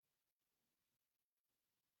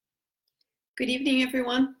Good evening,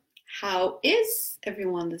 everyone. How is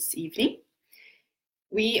everyone this evening?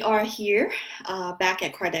 We are here back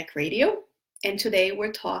at Kardec Radio, and today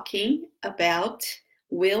we're talking about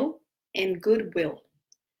will and goodwill.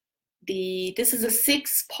 This is a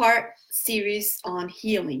 6-part series on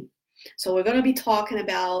healing. So we're going to be talking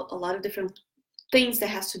about a lot of different things that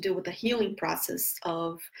has to do with the healing process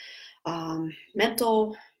of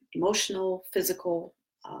mental, emotional, physical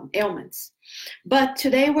ailments. But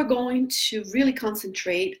today we're going to really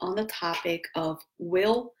concentrate on the topic of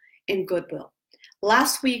will and goodwill.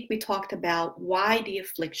 Last week we talked about why the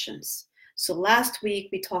afflictions. So last week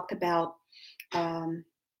we talked about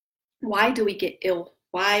why do we get ill?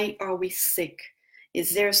 Why are we sick?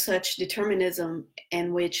 Is there such determinism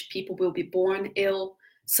in which people will be born ill?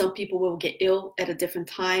 Some people will get ill at a different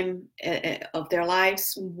time of their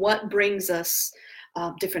lives. What brings us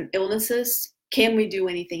different illnesses? Can we do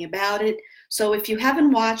anything about it? So if you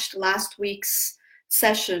haven't watched last week's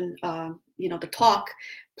session, the talk,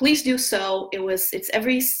 please do so. It's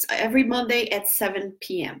every Monday at 7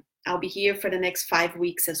 p.m. I'll be here for the next 5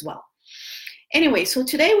 weeks as well. Anyway, so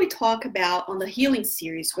today we talk about, on the healing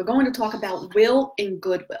series, we're going to talk about will and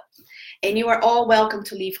goodwill. And you are all welcome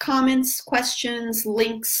to leave comments, questions,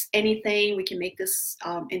 links, anything. We can make this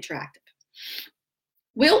interactive.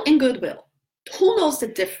 Will and goodwill. Who knows the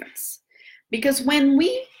difference? Because when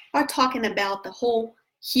we are talking about the whole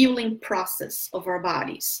healing process of our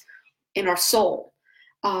bodies and our soul,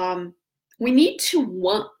 we need to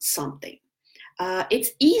want something. It's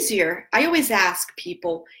easier. I always ask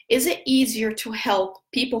people, is it easier to help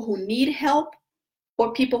people who need help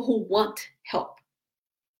or people who want help?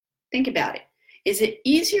 Think about it. Is it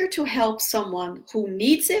easier to help someone who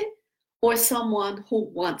needs it or someone who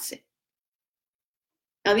wants it?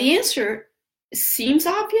 Now, the answer seems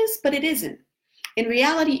obvious, but it isn't. In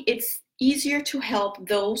reality, it's easier to help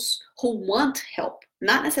those who want help,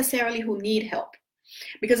 not necessarily who need help.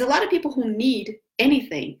 Because a lot of people who need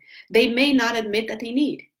anything, they may not admit that they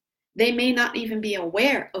need. They may not even be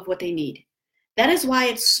aware of what they need. That is why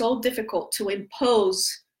it's so difficult to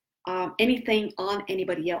impose anything on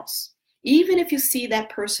anybody else. Even if you see that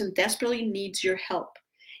person desperately needs your help,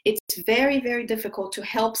 it's very, very difficult to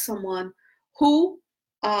help someone who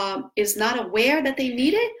is not aware that they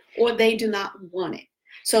need it or they do not want it.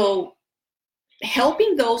 So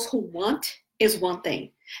helping those who want is one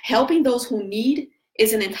thing. Helping those who need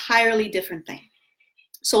is an entirely different thing.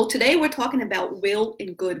 So today we're talking about will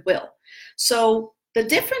and goodwill. So the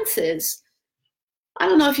difference is, I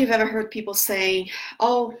don't know if you've ever heard people saying,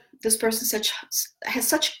 oh, this person has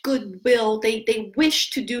such goodwill. They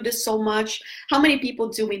wish to do this so much. How many people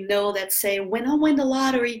do we know that say, when I win the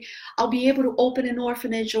lottery, I'll be able to open an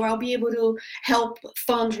orphanage, or I'll be able to help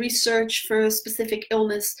fund research for a specific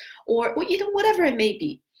illness, or whatever it may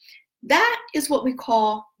be. That is what we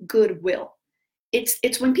call goodwill.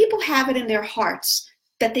 It's when people have it in their hearts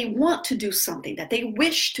that they want to do something, that they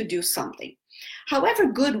wish to do something. However,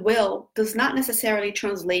 goodwill does not necessarily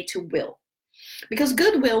translate to will, because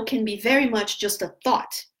goodwill can be very much just a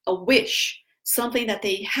thought, a wish, something that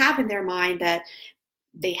they have in their mind, that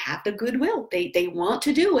they have the goodwill, they want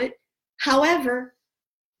to do it. However,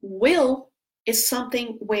 will is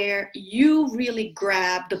something where you really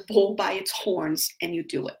grab the bull by its horns and you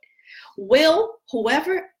do it. Will,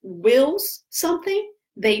 whoever wills something,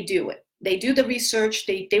 they do it. They do the research,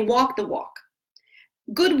 they walk the walk.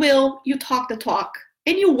 Goodwill, you talk the talk,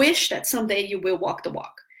 and you wish that someday you will walk the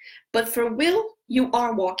walk. But for will, you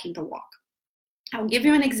are walking the walk. I'll give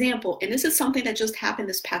you an example, and this is something that just happened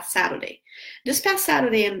this past Saturday. This past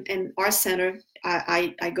Saturday in our center,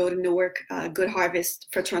 I go to Newark Good Harvest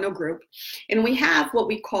Fraternal Group, and we have what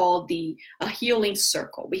we call a healing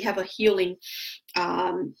circle. We have a healing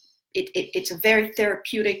it's a very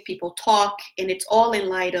therapeutic, people talk, and it's all in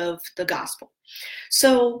light of the gospel.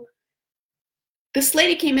 So this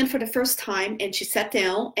lady came in for the first time and she sat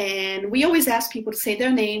down, and we always ask people to say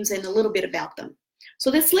their names and a little bit about them. So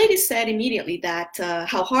this lady said immediately that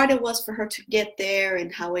how hard it was for her to get there,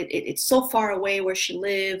 and how it's so far away where she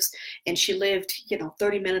lives, and she lived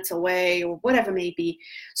 30 minutes away or whatever it may be.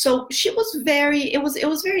 So she was it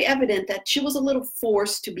was very evident that she was a little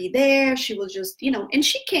forced to be there. She was just and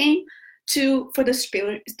she came for the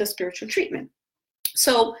spiritual treatment.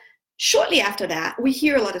 So shortly after that, we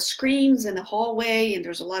hear a lot of screams in the hallway, and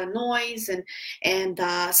there's a lot of noise, and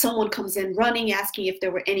someone comes in running, asking if there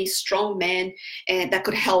were any strong men and that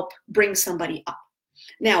could help bring somebody up.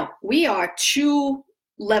 Now, we are 2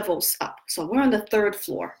 levels up, so we're on the 3rd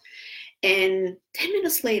floor. And 10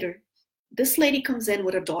 minutes later, this lady comes in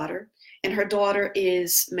with her daughter, and her daughter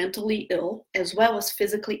is mentally ill as well as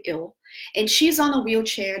physically ill. And she's on a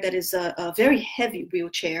wheelchair that is a very heavy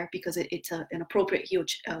wheelchair because it's an appropriate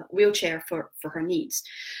wheelchair for her needs.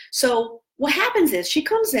 So what happens is she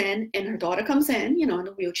comes in and her daughter comes in, in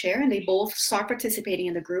a wheelchair, and they both start participating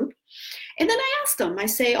in the group. And then I asked them, I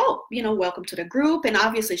say, oh, welcome to the group. And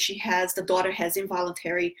obviously the daughter has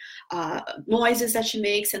involuntary noises that she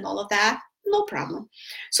makes and all of that. No problem.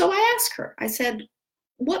 So I asked her, I said,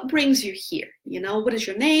 what brings you here? What is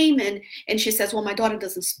your name? And she says, well, my daughter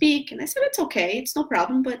doesn't speak. And I said, it's okay, it's no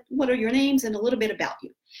problem, but what are your names and a little bit about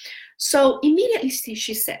you? So immediately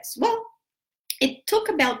she says, well, it took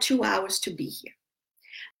about 2 hours to be here.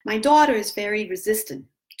 My daughter is very resistant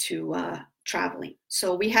to traveling.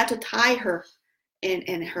 So we had to tie her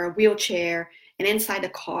in her wheelchair and inside the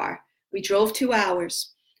car. We drove 2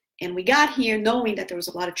 hours. And we got here knowing that there was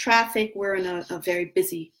a lot of traffic. We're in a very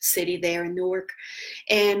busy city there in Newark.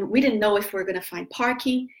 And we didn't know if we were going to find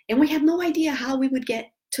parking. And we had no idea how we would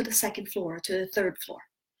get to the second floor, to the third floor.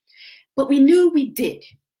 But we knew we did.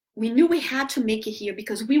 We knew we had to make it here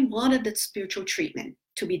because we wanted the spiritual treatment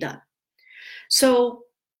to be done. So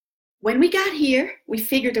when we got here, we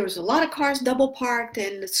figured there was a lot of cars double parked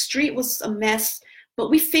and the street was a mess.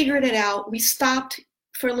 But we figured it out. We stopped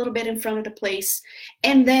for a little bit in front of the place.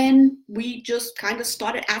 And then we just kind of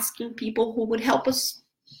started asking people who would help us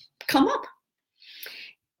come up.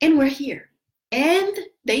 And we're here. And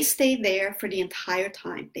they stayed there for the entire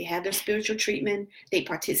time. They had their spiritual treatment. They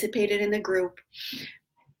participated in the group.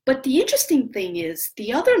 But the interesting thing is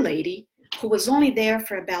the other lady who was only there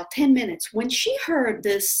for about 10 minutes, when she heard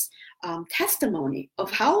this testimony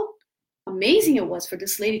of how amazing it was for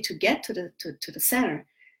this lady to get to the center,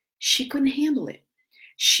 she couldn't handle it.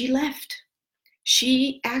 She left.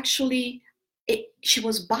 She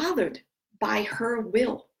was bothered by her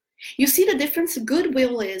will. You see the difference?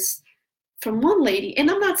 Goodwill is from one lady,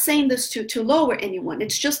 and I'm not saying this to lower anyone.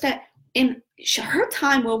 It's just that her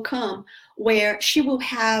time will come where she will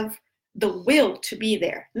have the will to be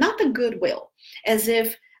there, not the goodwill, as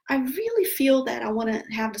if I really feel that I want to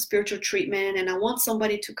have the spiritual treatment and I want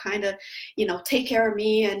somebody to kind of, take care of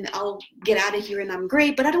me and I'll get out of here and I'm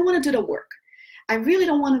great, but I don't want to do the work. I really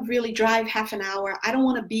don't want to really drive half an hour. I don't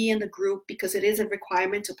want to be in the group because it is a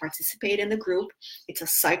requirement to participate in the group. It's a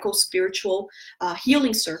psycho-spiritual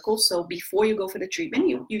healing circle. So before you go for the treatment,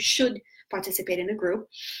 you should participate in a group.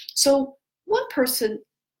 So one person,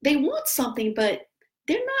 they want something, but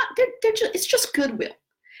it's just goodwill.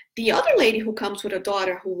 The other lady who comes with her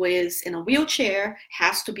daughter who is in a wheelchair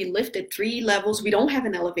has to be lifted 3 levels. We don't have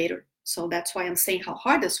an elevator. So that's why I'm saying how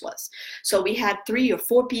hard this was. So we had 3 or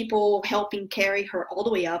 4 people helping carry her all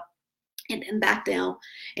the way up and then back down.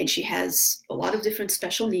 And she has a lot of different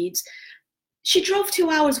special needs. She drove 2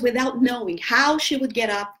 hours without knowing how she would get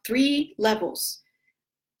up 3 levels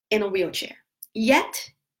in a wheelchair. Yet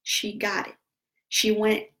she got it. She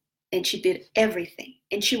went and she did everything.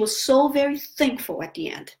 And she was so very thankful at the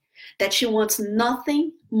end that she wants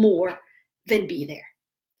nothing more than be there.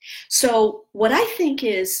 So what I think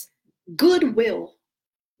is, goodwill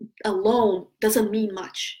alone doesn't mean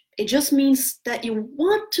much. It just means that you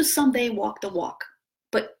want to someday walk the walk.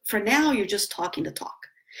 But for now, you're just talking the talk.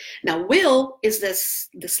 Now, will is this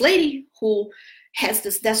lady who has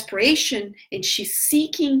this desperation and she's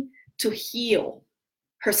seeking to heal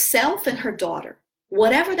herself and her daughter,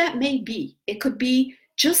 whatever that may be. It could be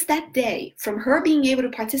just that day from her being able to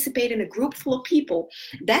participate in a group full of people.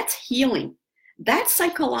 That's healing. That's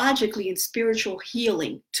psychologically and spiritual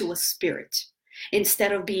healing to a spirit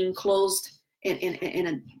instead of being closed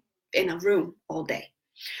in a room all day.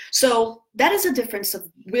 So that is a difference of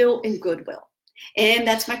will and goodwill. And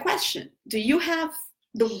that's my question. Do you have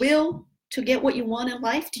the will to get what you want in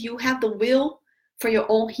life? Do you have the will for your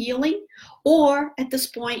own healing? Or at this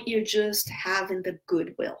point, you're just having the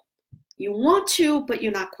goodwill. You want to, but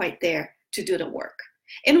you're not quite there to do the work.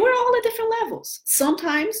 And we're all at different levels.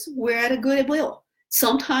 Sometimes we're at a goodwill.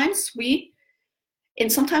 Sometimes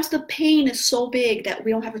sometimes the pain is so big that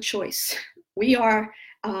we don't have a choice. We are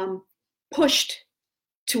pushed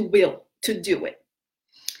to will to do it.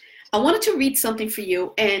 I wanted to read something for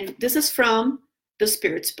you, and this is from the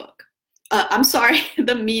Spirit's book.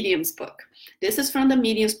 The Medium's book. This is from the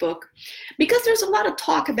Medium's book because there's a lot of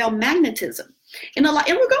talk about magnetism, and we're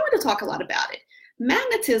going to talk a lot about it.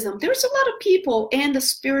 Magnetism, there's a lot of people in the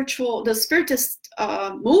spiritist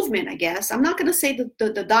movement, I guess. I'm not going to say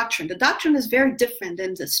the doctrine. The doctrine is very different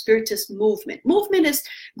than the spiritist movement. Movement is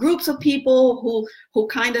groups of people who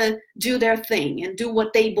kind of do their thing and do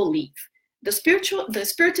what they believe. The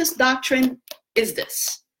spiritist doctrine is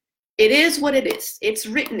this. It is what it is. It's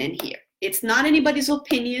written in here. It's not anybody's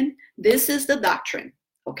opinion. This is the doctrine.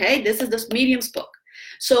 Okay, this is this medium's book.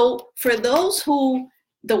 So for those who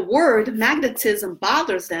the word magnetism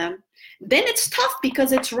bothers them, then it's tough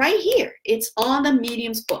because it's right here. It's on the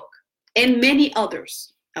medium's book and many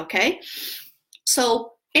others. Okay,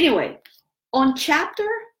 so anyway, on chapter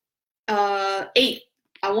 8,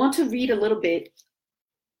 I want to read a little bit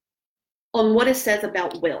on what it says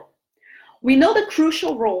about will. We know the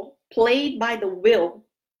crucial role played by the will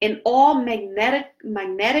in all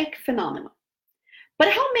magnetic phenomena.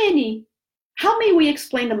 But how may we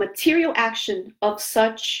explain the material action of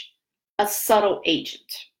such a subtle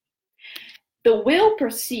agent? The will per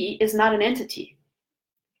se is not an entity,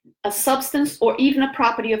 a substance, or even a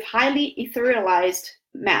property of highly etherealized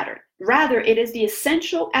matter. Rather, it is the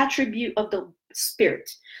essential attribute of the spirit.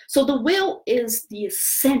 So the will is the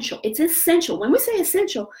essential. It's essential. When we say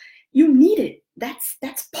essential, you need it.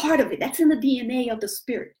 That's part of it. That's in the DNA of the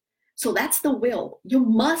spirit. So that's the will. You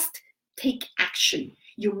must take action.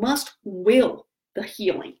 You must will the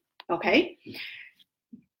healing, okay,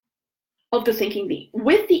 of the thinking being.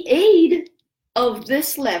 With the aid of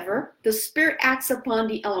this lever, the spirit acts upon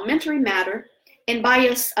the elementary matter, and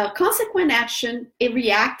by a consequent action, it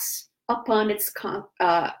reacts upon its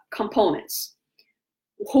components,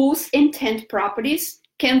 whose intent properties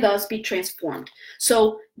can thus be transformed.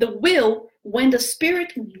 So the will, when the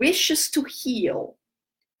spirit wishes to heal,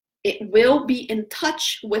 it will be in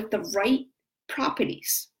touch with the right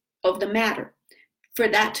properties of the matter for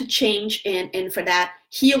that to change and for that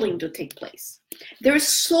healing to take place. There is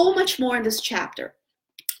so much more in this chapter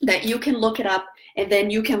that you can look it up, and then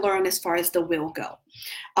you can learn as far as the will go.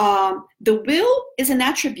 The will is an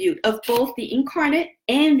attribute of both the incarnate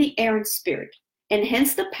and the errant spirit, and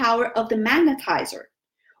hence the power of the magnetizer,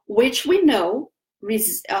 which we know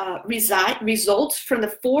results from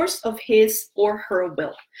the force of his or her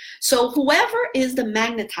will. So whoever is the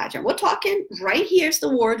magnetizer, we're talking right here's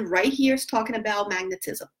the word, right here is talking about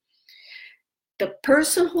magnetism. The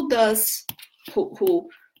person who is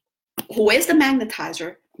the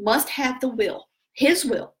magnetizer must have the will, his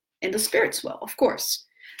will, and the spirit's will, of course.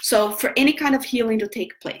 So for any kind of healing to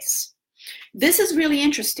take place. This is really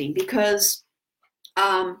interesting because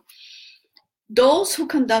those who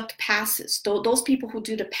conduct passes, those people who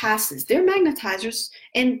do the passes, they're magnetizers,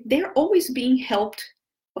 and they're always being helped,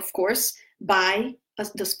 of course, by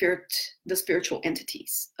the spiritual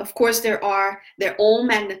entities. Of course, there are their own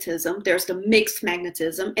magnetism. There's the mixed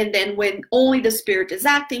magnetism, and then when only the spirit is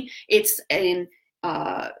acting, it's in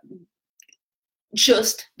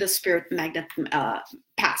just the spirit magnet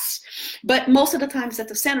pass. But most of the times at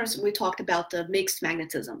the centers, we talked about the mixed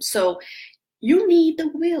magnetism. So you need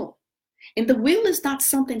the will. And the will is not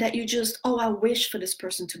something that you just, oh, I wish for this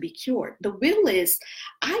person to be cured. The will is,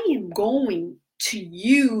 I am going to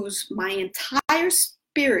use my entire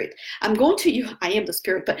spirit. I am the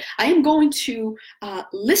spirit, but I am going to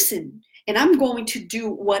listen, and I'm going to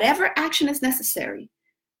do whatever action is necessary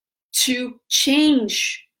to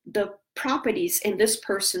change the properties in this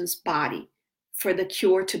person's body for the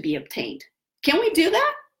cure to be obtained. Can we do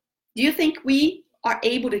that? Do you think we are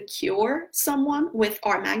able to cure someone with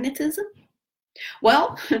our magnetism?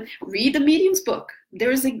 Well, read the medium's book.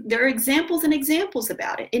 There are examples and examples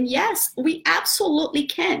about it. And yes, we absolutely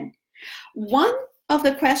can. One of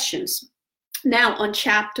the questions now on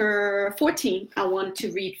chapter 14 I wanted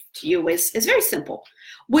to read to you is very simple.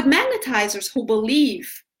 Would magnetizers who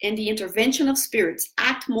believe in the intervention of spirits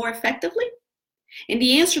act more effectively? And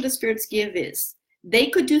the answer the spirits give is they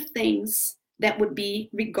could do things that would be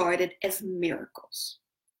regarded as miracles.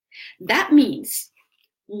 That means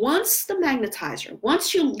once the magnetizer,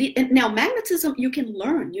 now magnetism you can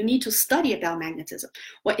learn, you need to study about magnetism,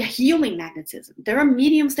 healing magnetism. There are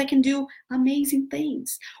mediums that can do amazing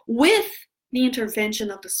things with the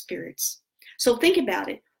intervention of the spirits. So think about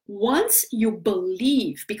it. Once you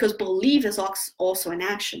believe, because believe is also an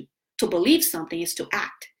action. To believe something is to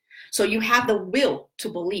act. So you have the will to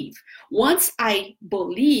believe. Once I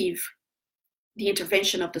believe the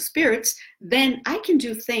intervention of the spirits, then I can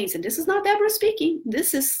do things, and this is not Debora speaking,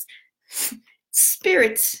 this is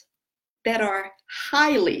spirits that are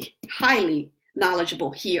highly, highly knowledgeable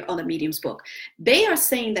here on the medium's book. They are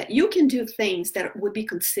saying that you can do things that would be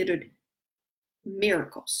considered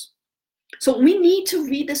miracles. So we need to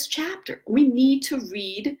read this chapter. We need to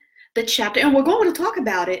read the chapter, and we're going to talk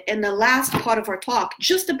about it in the last part of our talk,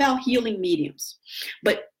 just about healing mediums.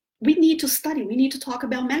 But we need to study. We need to talk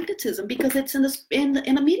about magnetism because it's in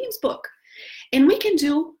the medium's book, and we can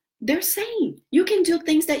do. They're saying you can do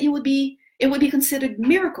things that it would be considered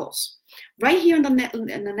miracles. Right here in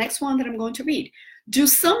the next one that I'm going to read. Do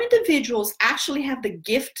some individuals actually have the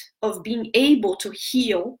gift of being able to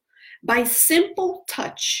heal by simple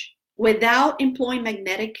touch without employing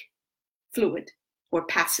magnetic fluid or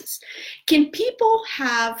passes? Can people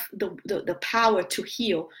have the power to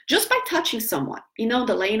heal just by touching someone? You know,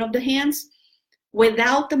 the laying of the hands,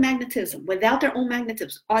 without the magnetism, without their own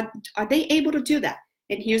magnetism. Are they able to do that?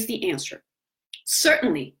 And here's the answer.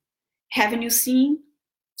 Certainly. Haven't you seen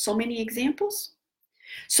so many examples?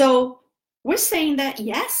 So we're saying that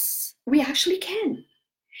yes, we actually can.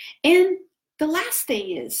 And the last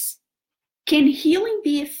thing is, can healing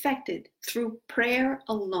be effected through prayer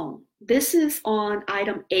alone? This is on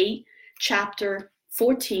item 8, chapter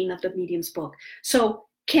 14 of the Medium's book. So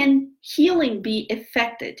can healing be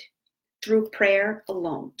effected through prayer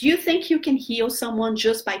alone? Do you think you can heal someone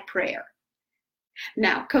just by prayer?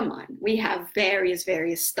 Now, come on, we have various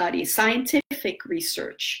studies, scientific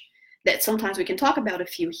research that sometimes we can talk about a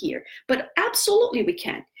few here, but absolutely we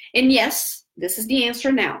can. And yes, this is the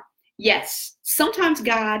answer now. Yes, sometimes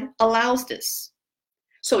God allows this.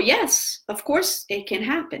 So yes, of course it can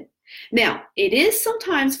happen. Now, it is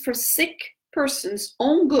sometimes for sick person's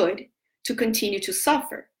own good to continue to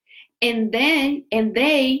suffer. And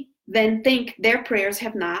they then think their prayers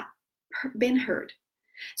have not been heard.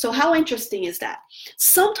 So how interesting is that?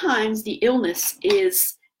 Sometimes the illness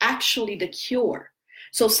is actually the cure.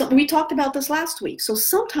 So we talked about this last week. So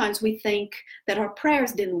sometimes we think that our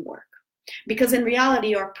prayers didn't work, because in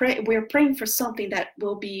reality, we're praying for something that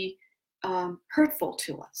will be hurtful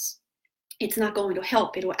to us. It's not going to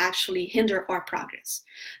help. It will actually hinder our progress.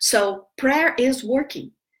 So prayer is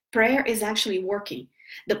working. Prayer is actually working.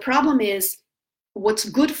 The problem is, what's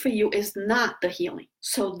good for you is not the healing.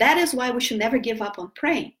 So that is why we should never give up on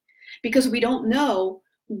praying, because we don't know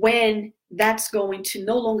when that's going to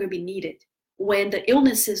no longer be needed, when the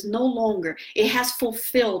illness is no longer, it has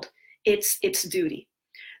fulfilled its duty.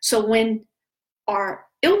 So when our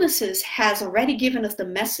illnesses has already given us the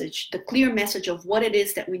message, the clear message of what it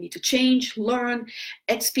is that we need to change, learn,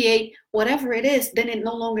 expiate, whatever it is, then it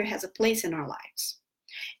no longer has a place in our lives.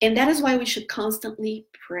 And that is why we should constantly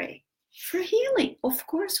pray for healing. Of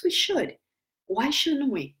course we should. Why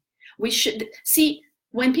shouldn't we? We should. See,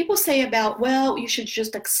 when people say about, well, you should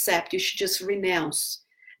just accept, you should just renounce,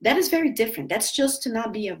 that is very different. That's just to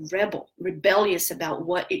not be a rebellious about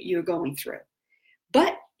what you're going through.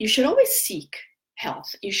 But you should always seek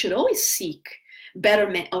health. You should always seek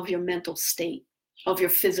betterment of your mental state, of your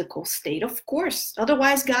physical state, of course.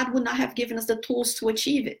 Otherwise, God would not have given us the tools to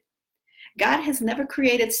achieve it. God has never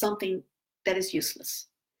created something that is useless.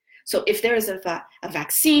 So if there is a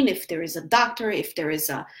vaccine, if there is a doctor, if there is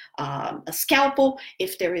a scalpel,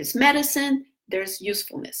 if there is medicine, there's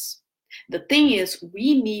usefulness. The thing is,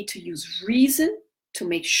 we need to use reason to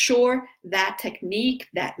make sure that technique,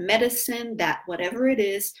 that medicine, that whatever it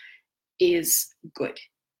is good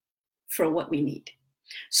for what we need.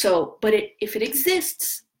 So, but if it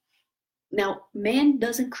exists, now man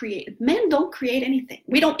don't create anything.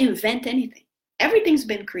 We don't invent anything. Everything's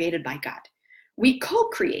been created by God. We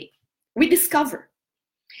co-create, we discover.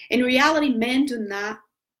 In reality, men do not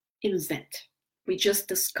invent. We just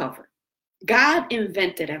discover. God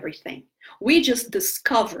invented everything. We just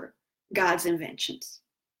discover God's inventions.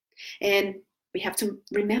 And we have to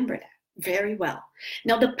remember that very well.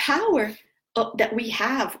 Now, the power that we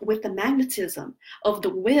have with the magnetism of the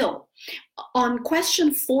will, on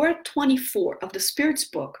question 424 of the Spirit's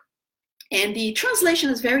book, and the translation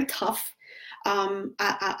is very tough.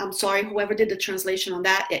 I'm sorry, whoever did the translation on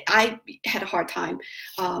that. I had a hard time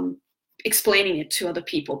explaining it to other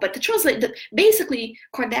people. But basically,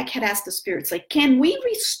 Kardec had asked the spirits, like, can we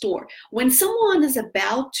restore when someone is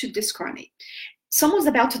about to discarnate, someone's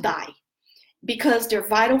about to die, because their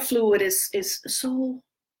vital fluid is so,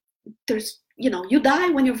 there's, you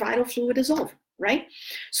die when your vital fluid is over, right?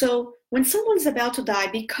 So when someone's about to die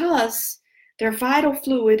because their vital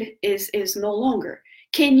fluid is no longer,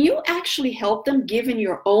 can you actually help them given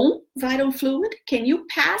your own vital fluid? Can you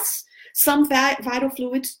pass some vital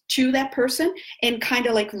fluids to that person and kind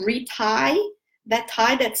of like retie that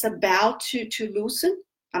tie that's about to loosen?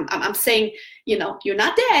 I'm saying, you're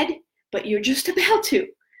not dead, but you're just about to.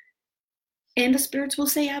 And the spirits will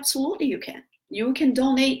say, absolutely you can. You can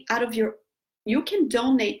donate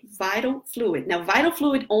vital fluid. Now, vital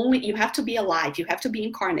fluid only, you have to be alive. You have to be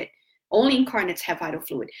incarnate. Only incarnates have vital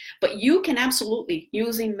fluid. But you can absolutely,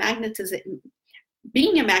 using magnetism,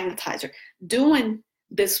 being a magnetizer, doing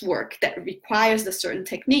this work that requires the certain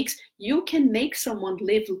techniques, you can make someone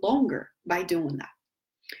live longer by doing that.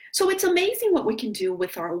 So it's amazing what we can do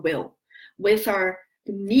with our will, with our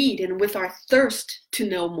need, and with our thirst to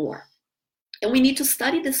know more. And we need to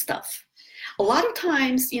study this stuff. A lot of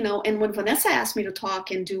times, and when Vanessa asked me to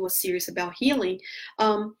talk and do a series about healing,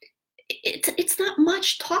 um, it's not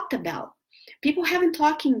much talked about. People haven't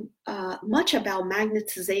talking much about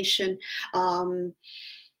magnetization. Um,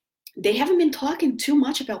 they haven't been talking too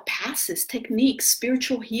much about passes, techniques,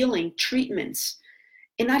 spiritual healing, treatments.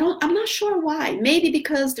 And I'm not sure why. Maybe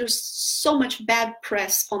because there's so much bad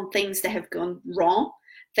press on things that have gone wrong,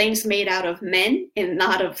 things made out of men and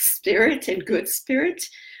not of spirit and good spirit.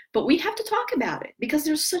 But we have to talk about it because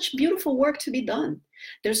there's such beautiful work to be done.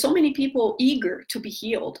 There's so many people eager to be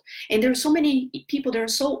healed, and there's so many people that are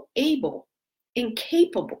so able and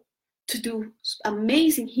capable to do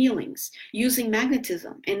amazing healings using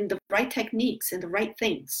magnetism and the right techniques and the right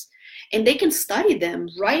things. And they can study them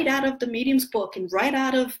right out of the medium's book and right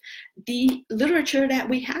out of the literature that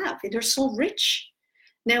we have. And they're so rich.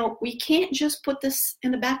 Now, we can't just put this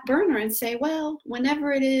in the back burner and say, well,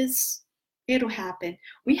 whenever it is, it'll happen.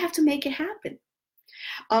 We have to make it happen.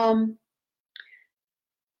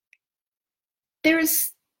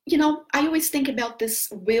 There's, I always think about this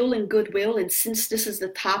will and goodwill. And since this is the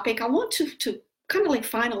topic, I want to kind of like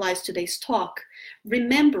finalize today's talk,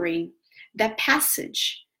 remembering that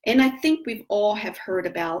passage. And I think we've all have heard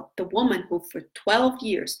about the woman who for 12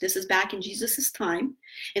 years, this is back in Jesus's time,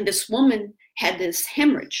 and this woman had this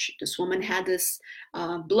hemorrhage. This woman had this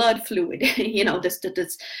blood fluid,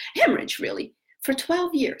 this hemorrhage really for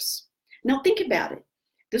 12 years. Now think about it.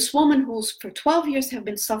 This woman who's for 12 years have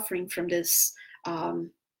been suffering from this,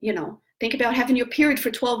 think about having your period for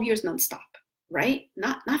 12 years nonstop, right?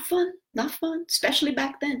 Not fun, especially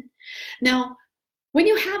back then. Now, when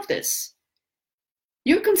you have this,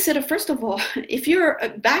 you consider, first of all, if you're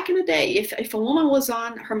back in the day, if a woman was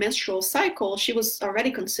on her menstrual cycle, she was already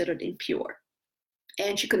considered impure.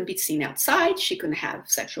 And she couldn't be seen outside. She couldn't have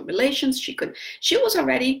sexual relations. She was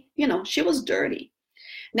already, she was dirty.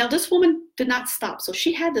 Now, this woman did not stop. So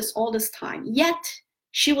she had this all this time. Yet,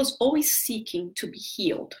 she was always seeking to be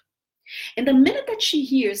healed. And the minute that she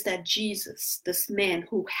hears that Jesus, this man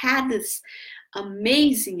who had this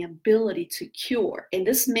amazing ability to cure, and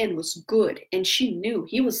this man was good, and she knew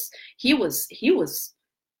he was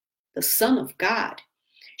the Son of God.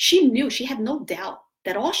 She knew, she had no doubt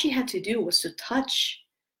that all she had to do was to touch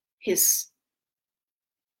his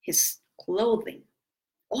clothing.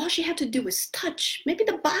 All she had to do was touch maybe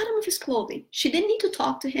the bottom of his clothing. She didn't need to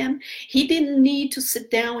talk to him. He didn't need to sit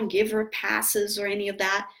down and give her passes or any of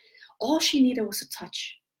that. All she needed was to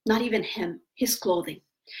touch, not even him, his clothing.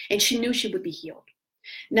 And she knew she would be healed.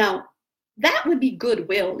 Now, that would be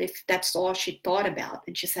goodwill if that's all she thought about.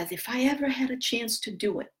 And she says, if I ever had a chance to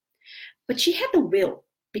do it. But she had the will,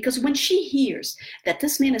 because when she hears that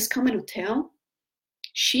this man is coming to town,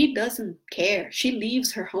 she doesn't care. She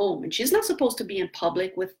leaves her home, and she's not supposed to be in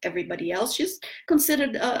public with everybody else. She's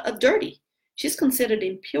considered a dirty. She's considered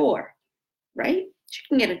impure, right? She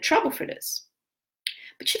can get in trouble for this.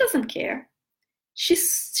 But she doesn't care. She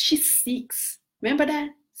seeks. Remember that?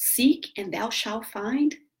 Seek and thou shalt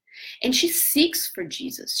find. And she seeks for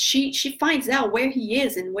Jesus. She finds out where he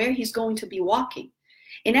is and where he's going to be walking.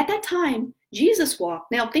 And at that time, Jesus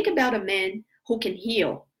walked. Now think about a man who can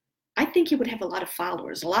heal. I think he would have a lot of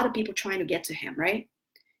followers, a lot of people trying to get to him, right?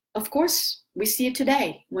 Of course, we see it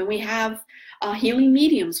today when we have healing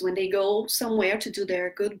mediums, when they go somewhere to do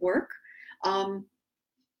their good work.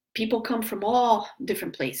 People come from all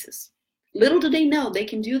different places. Little do they know they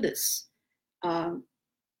can do this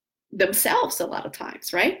themselves a lot of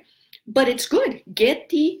times, right? But it's good. Get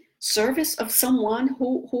the service of someone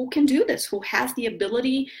who can do this, who has the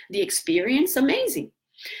ability, the experience. Amazing.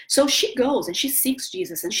 So she goes and she seeks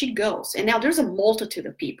Jesus, and she goes. And now there's a multitude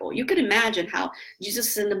of people. You could imagine how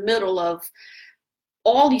Jesus is in the middle of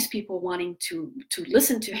all these people wanting to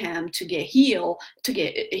listen to him, to get healed,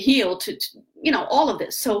 to all of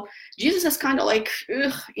this. So Jesus is kind of like,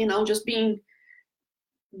 just being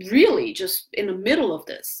really just in the middle of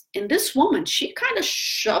this. And this woman, she kind of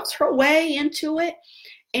shoves her way into it,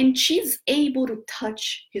 and she's able to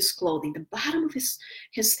touch his clothing, the bottom of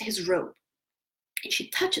his robe. And she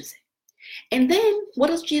touches it. And then what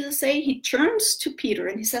does Jesus say? He turns to Peter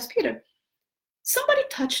and he says, Peter, somebody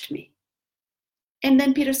touched me. And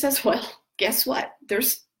then Peter says, well, guess what?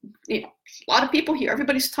 There's a lot of people here.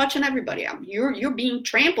 Everybody's touching everybody. You're being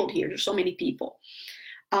trampled here. There's so many people.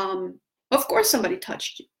 Of course somebody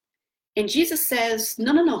touched you. And Jesus says,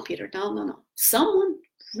 no, Peter, no. Someone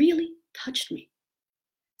really touched me.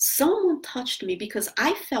 Someone touched me because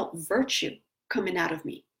I felt virtue coming out of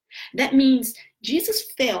me. That means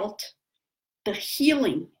Jesus felt the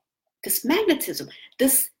healing, this magnetism,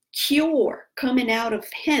 this cure coming out of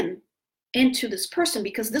him into this person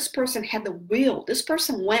because this person had the will. This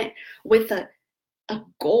person went with a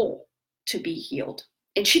goal to be healed.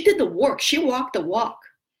 And she did the work. She walked the walk.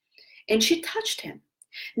 And she touched him.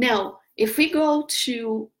 Now, if we go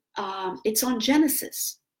to, it's on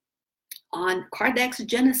Genesis, on Kardec's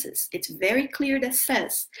Genesis, it's very clear that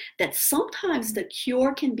says that sometimes the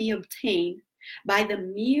cure can be obtained by the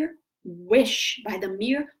mere wish, by the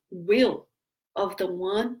mere will of the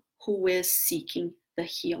one who is seeking the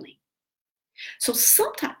healing. So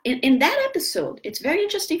sometimes in that episode, it's very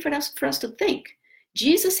interesting for us to think.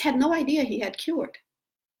 Jesus had no idea he had cured.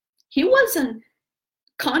 He wasn't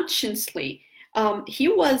consciously, he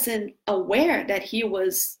wasn't aware that he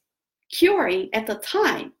was curing at the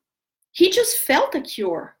time. He just felt the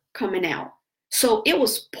cure coming out. So it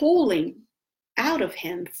was pulling out of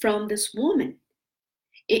him from this woman.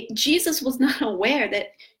 Jesus was not aware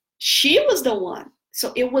that she was the one.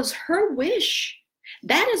 So it was her wish.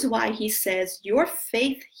 That is why he says, your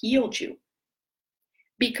faith healed you.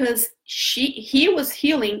 Because he was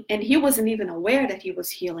healing and he wasn't even aware that he was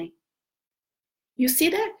healing. You see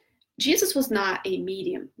that? Jesus was not a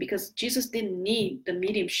medium because Jesus didn't need the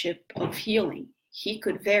mediumship of healing. He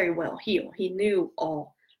could very well heal. He knew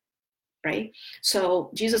all, right?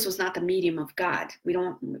 So Jesus was not the medium of God.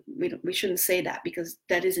 We shouldn't say that because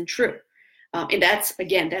that isn't true. And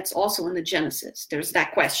that's also in the Genesis. There's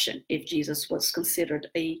that question if Jesus was considered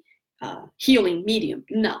a healing medium.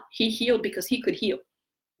 No, he healed because he could heal,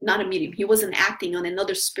 not a medium. He wasn't acting on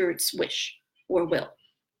another spirit's wish or will.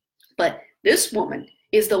 But this woman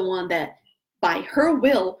is the one that by her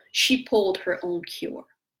will, she pulled her own cure.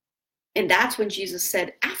 And that's when Jesus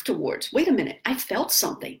said afterwards, wait a minute, I felt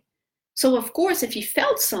something. So of course, if he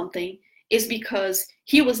felt something, is because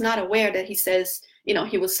he was not aware that he says,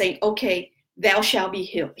 he was saying, okay, thou shalt be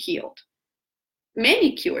healed.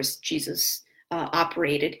 Many cures Jesus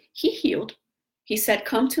operated, he healed. He said,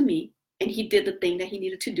 come to me. And he did the thing that he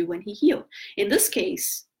needed to do when he healed. In this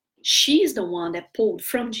case, she's the one that pulled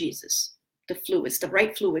from Jesus the fluids, the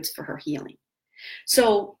right fluids for her healing.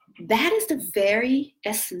 So that is the very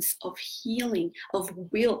essence of healing, of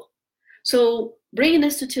will. So bringing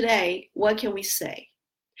this to today, what can we say?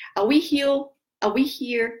 Are we healed? Are we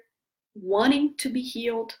here wanting to be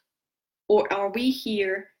healed? Or are we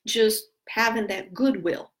here just having that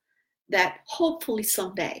goodwill that hopefully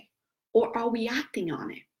someday? Or are we acting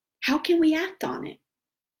on it? How can we act on it?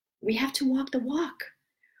 We have to walk the walk.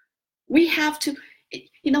 We have to,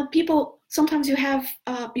 people, sometimes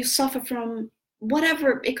you suffer from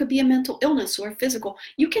whatever, it could be a mental illness or a physical.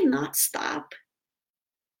 You cannot stop.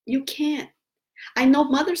 You can't. I know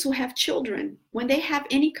mothers who have children, when they have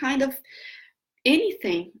any kind of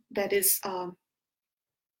anything that is,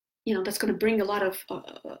 that's going to bring a lot of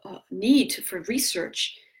need for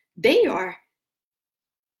research, they are,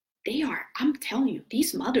 I'm telling you,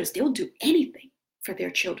 these mothers, they'll do anything for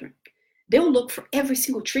their children. They'll look for every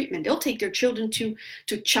single treatment. They'll take their children to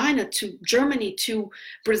China, to Germany, to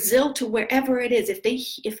Brazil, to wherever it is. If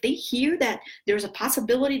they hear that there's a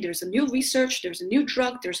possibility, there's a new research, there's a new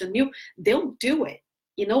drug, they'll do it.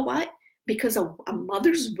 You know what? Because a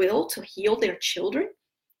mother's will to heal their children,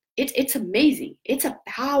 it's amazing. It's a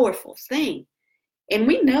powerful thing. And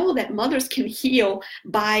we know that mothers can heal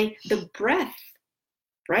by the breath,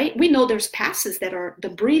 right? We know there's passes that are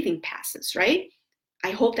the breathing passes, right? I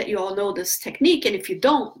hope that you all know this technique, and if you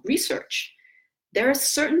don't, research. There are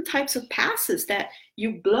certain types of passes that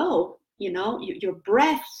you blow, your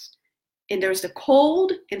breath, and there's the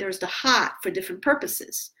cold and there's the hot for different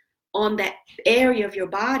purposes on that area of your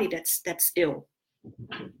body that's ill.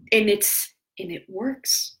 And it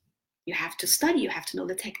works. You have to study, you have to know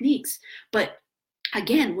the techniques. But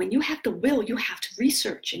again, when you have the will, you have to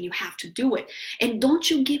research and you have to do it. And don't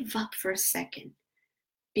you give up for a second.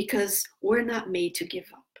 Because we're not made to give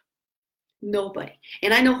up. Nobody.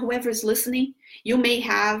 And I know whoever is listening, you may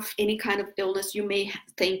have any kind of illness. You may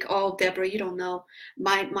think, oh, Deborah, you don't know.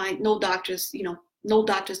 No doctors, no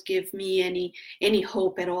doctors give me any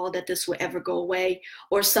hope at all that this will ever go away.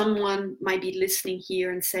 Or someone might be listening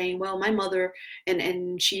here and saying, well, my mother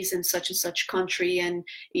and she's in such and such country, and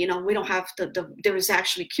we don't have there is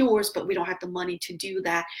actually cures, but we don't have the money to do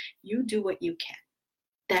that. You do what you can.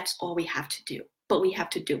 That's all we have to do. But we have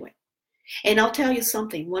to do it. And I'll tell you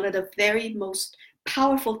something, one of the very most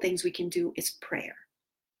powerful things we can do is prayer.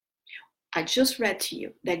 I just read to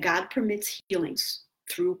you that God permits healings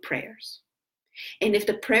through prayers. And if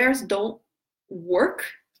the prayers don't work,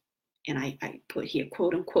 and I put here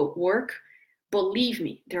quote unquote work, believe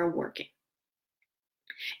me, they're working.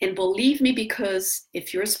 And believe me, because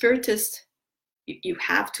if you're a spiritist, you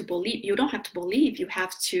have to believe. You don't have to believe, you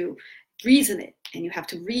have to reason it, and you have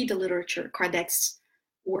to read the literature, Kardec's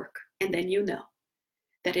work, and then you know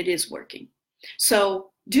that it is working.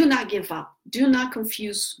 So do not give up. Do not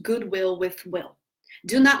confuse goodwill with will.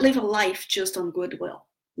 Do not live a life just on goodwill.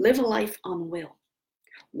 Live a life on will.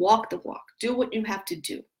 Walk the walk. Do what you have to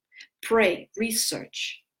do. Pray,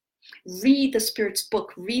 research, read the Spirit's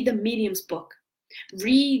book, read the medium's book,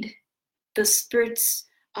 read the Spirit's,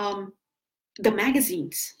 the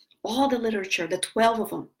magazines, all the literature, the 12 of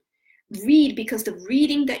them. Read, because the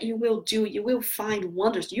reading that you will do, you will find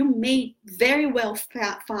wonders. You may very well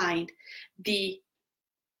find the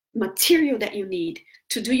material that you need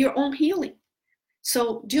to do your own healing.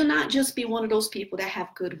 So do not just be one of those people that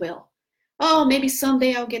have goodwill. Oh, maybe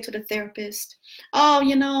someday I'll get to the therapist. Oh,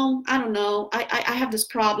 you know, I don't know. I have this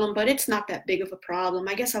problem, but it's not that big of a problem.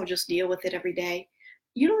 I guess I'll just deal with it every day.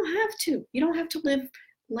 You don't have to. You don't have to live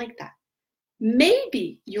like that.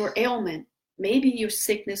 Maybe your ailment, maybe your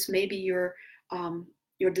sickness, maybe your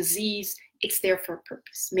disease, it's there for a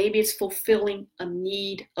purpose. Maybe it's fulfilling a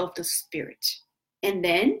need of the Spirit. And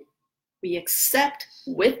then we accept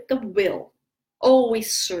with the will,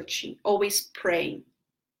 always searching, always praying,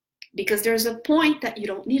 because there's a point that you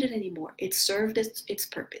don't need it anymore. It served its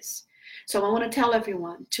purpose. So I want to tell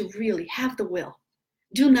everyone to really have the will.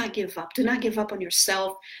 Do not give up. Do not give up on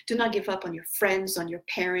yourself. Do not give up on your friends, on your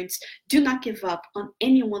parents. Do not give up on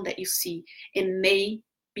anyone that you see and may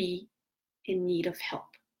be in need of help.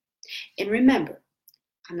 And remember,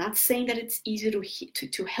 I'm not saying that it's easy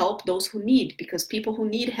to help those who need, because people who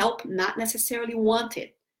need help not necessarily want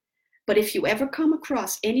it. But if you ever come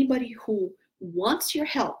across anybody who wants your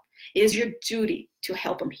help, it is your duty to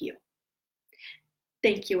help them heal.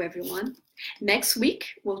 Thank you, everyone. Next week,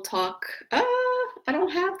 we'll talk, I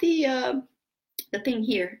don't have the thing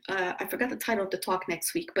here. I forgot the title of the talk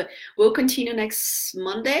next week, but we'll continue next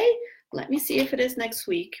Monday. Let me see if it is next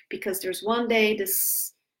week, because there's one day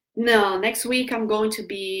next week I'm going to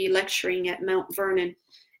be lecturing at Mount Vernon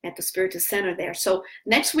at the Spiritus Center there. So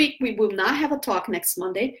next week we will not have a talk next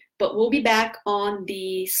Monday, but we'll be back on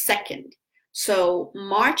the 2nd. So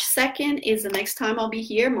March 2nd is the next time I'll be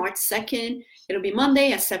here. March 2nd, it'll be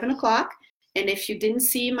Monday at 7 o'clock. And if you didn't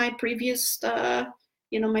see my previous,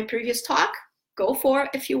 my previous talk, go for it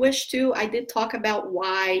if you wish to. I did talk about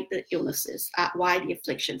why the illnesses, why the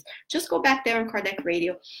afflictions. Just go back there on Kardec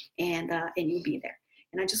Radio, and you'll be there.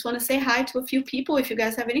 And I just want to say hi to a few people. If you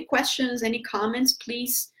guys have any questions, any comments,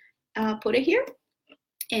 please put it here,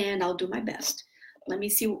 and I'll do my best. Let me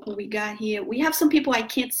see what we got here. We have some people I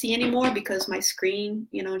can't see anymore because my screen,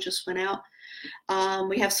 just went out.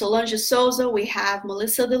 We have Solange Souza. We have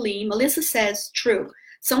Melissa Deline. Melissa says, true.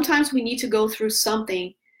 Sometimes we need to go through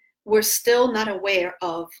something we're still not aware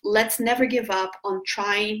of. Let's never give up on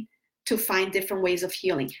trying to find different ways of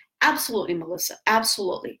healing. Absolutely, Melissa.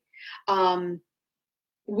 Absolutely.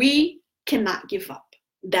 We cannot give up.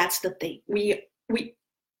 That's the thing. We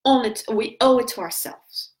own it. We owe it to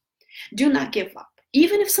ourselves. Do not give up.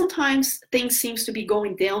 Even if sometimes things seems to be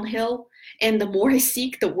going downhill, and the more I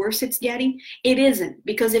seek, the worse it's getting, it isn't.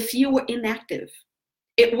 Because if you were inactive,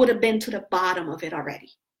 it would have been to the bottom of it already.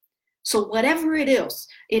 So whatever it is,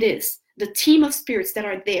 the team of spirits that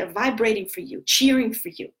are there vibrating for you, cheering for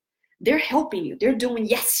you, they're helping you. They're doing,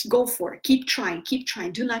 yes, go for it. Keep trying.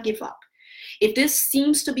 Do not give up. If this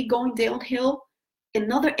seems to be going downhill,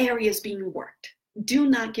 another area is being worked. Do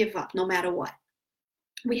not give up, no matter what.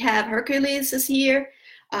 We have Hercules is here.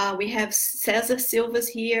 We have Cesar Silva's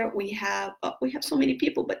here. We have so many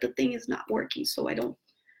people, but the thing is not working, so I don't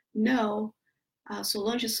know.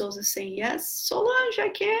 Solange Souza is saying yes. Solange, I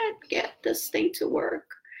can't get this thing to work.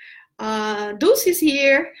 Dulce's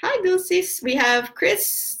here. Hi, Dulce. We have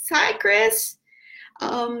Chris. Hi, Chris.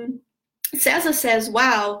 Cesar says,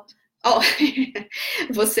 wow. Oh,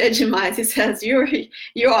 você é demais. He says, you're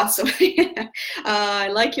awesome. I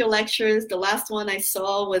like your lectures. The last one I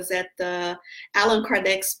saw was at the Allan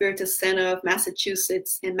Kardec Spiritus Center of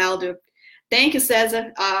Massachusetts in Malden. Thank you,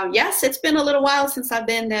 Cesar. Yes, it's been a little while since I've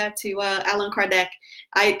been there to Allan Kardec.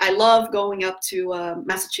 I love going up to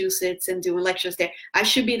Massachusetts and doing lectures there. I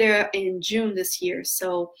should be there in June this year,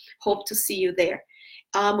 so hope to see you there.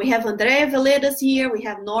 We have Andrea Veledas here. We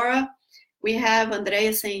have Nora. We have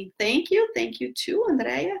Andrea saying thank you too,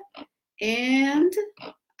 Andrea. And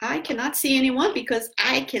I cannot see anyone because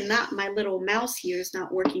my little mouse here is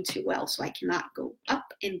not working too well, so I cannot go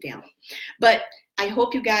up and down. But I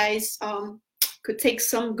hope you guys could take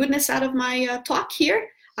some goodness out of my talk here.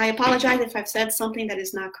 I apologize if I've said something that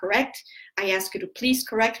is not correct. I ask you to please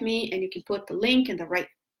correct me, and you can put the link and the right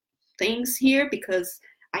things here, because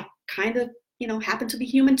I kind of happen to be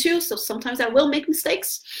human too, so sometimes I will make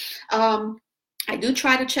mistakes. I do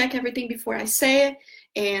try to check everything before I say it,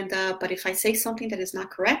 and but if I say something that is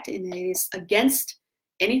not correct and it is against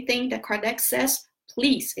anything that Kardec says,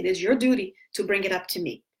 please, it is your duty to bring it up to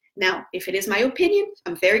me. Now, if it is my opinion,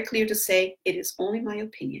 I'm very clear to say it is only my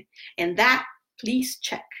opinion, and that please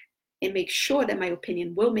check and make sure that my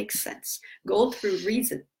opinion will make sense. Go through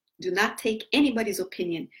reason. Do not take anybody's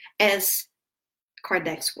opinion as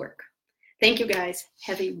Kardec's work. Thank you guys.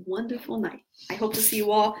 Have a wonderful night. I hope to see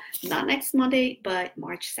you all not next Monday, but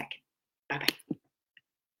March 2nd. Bye-bye.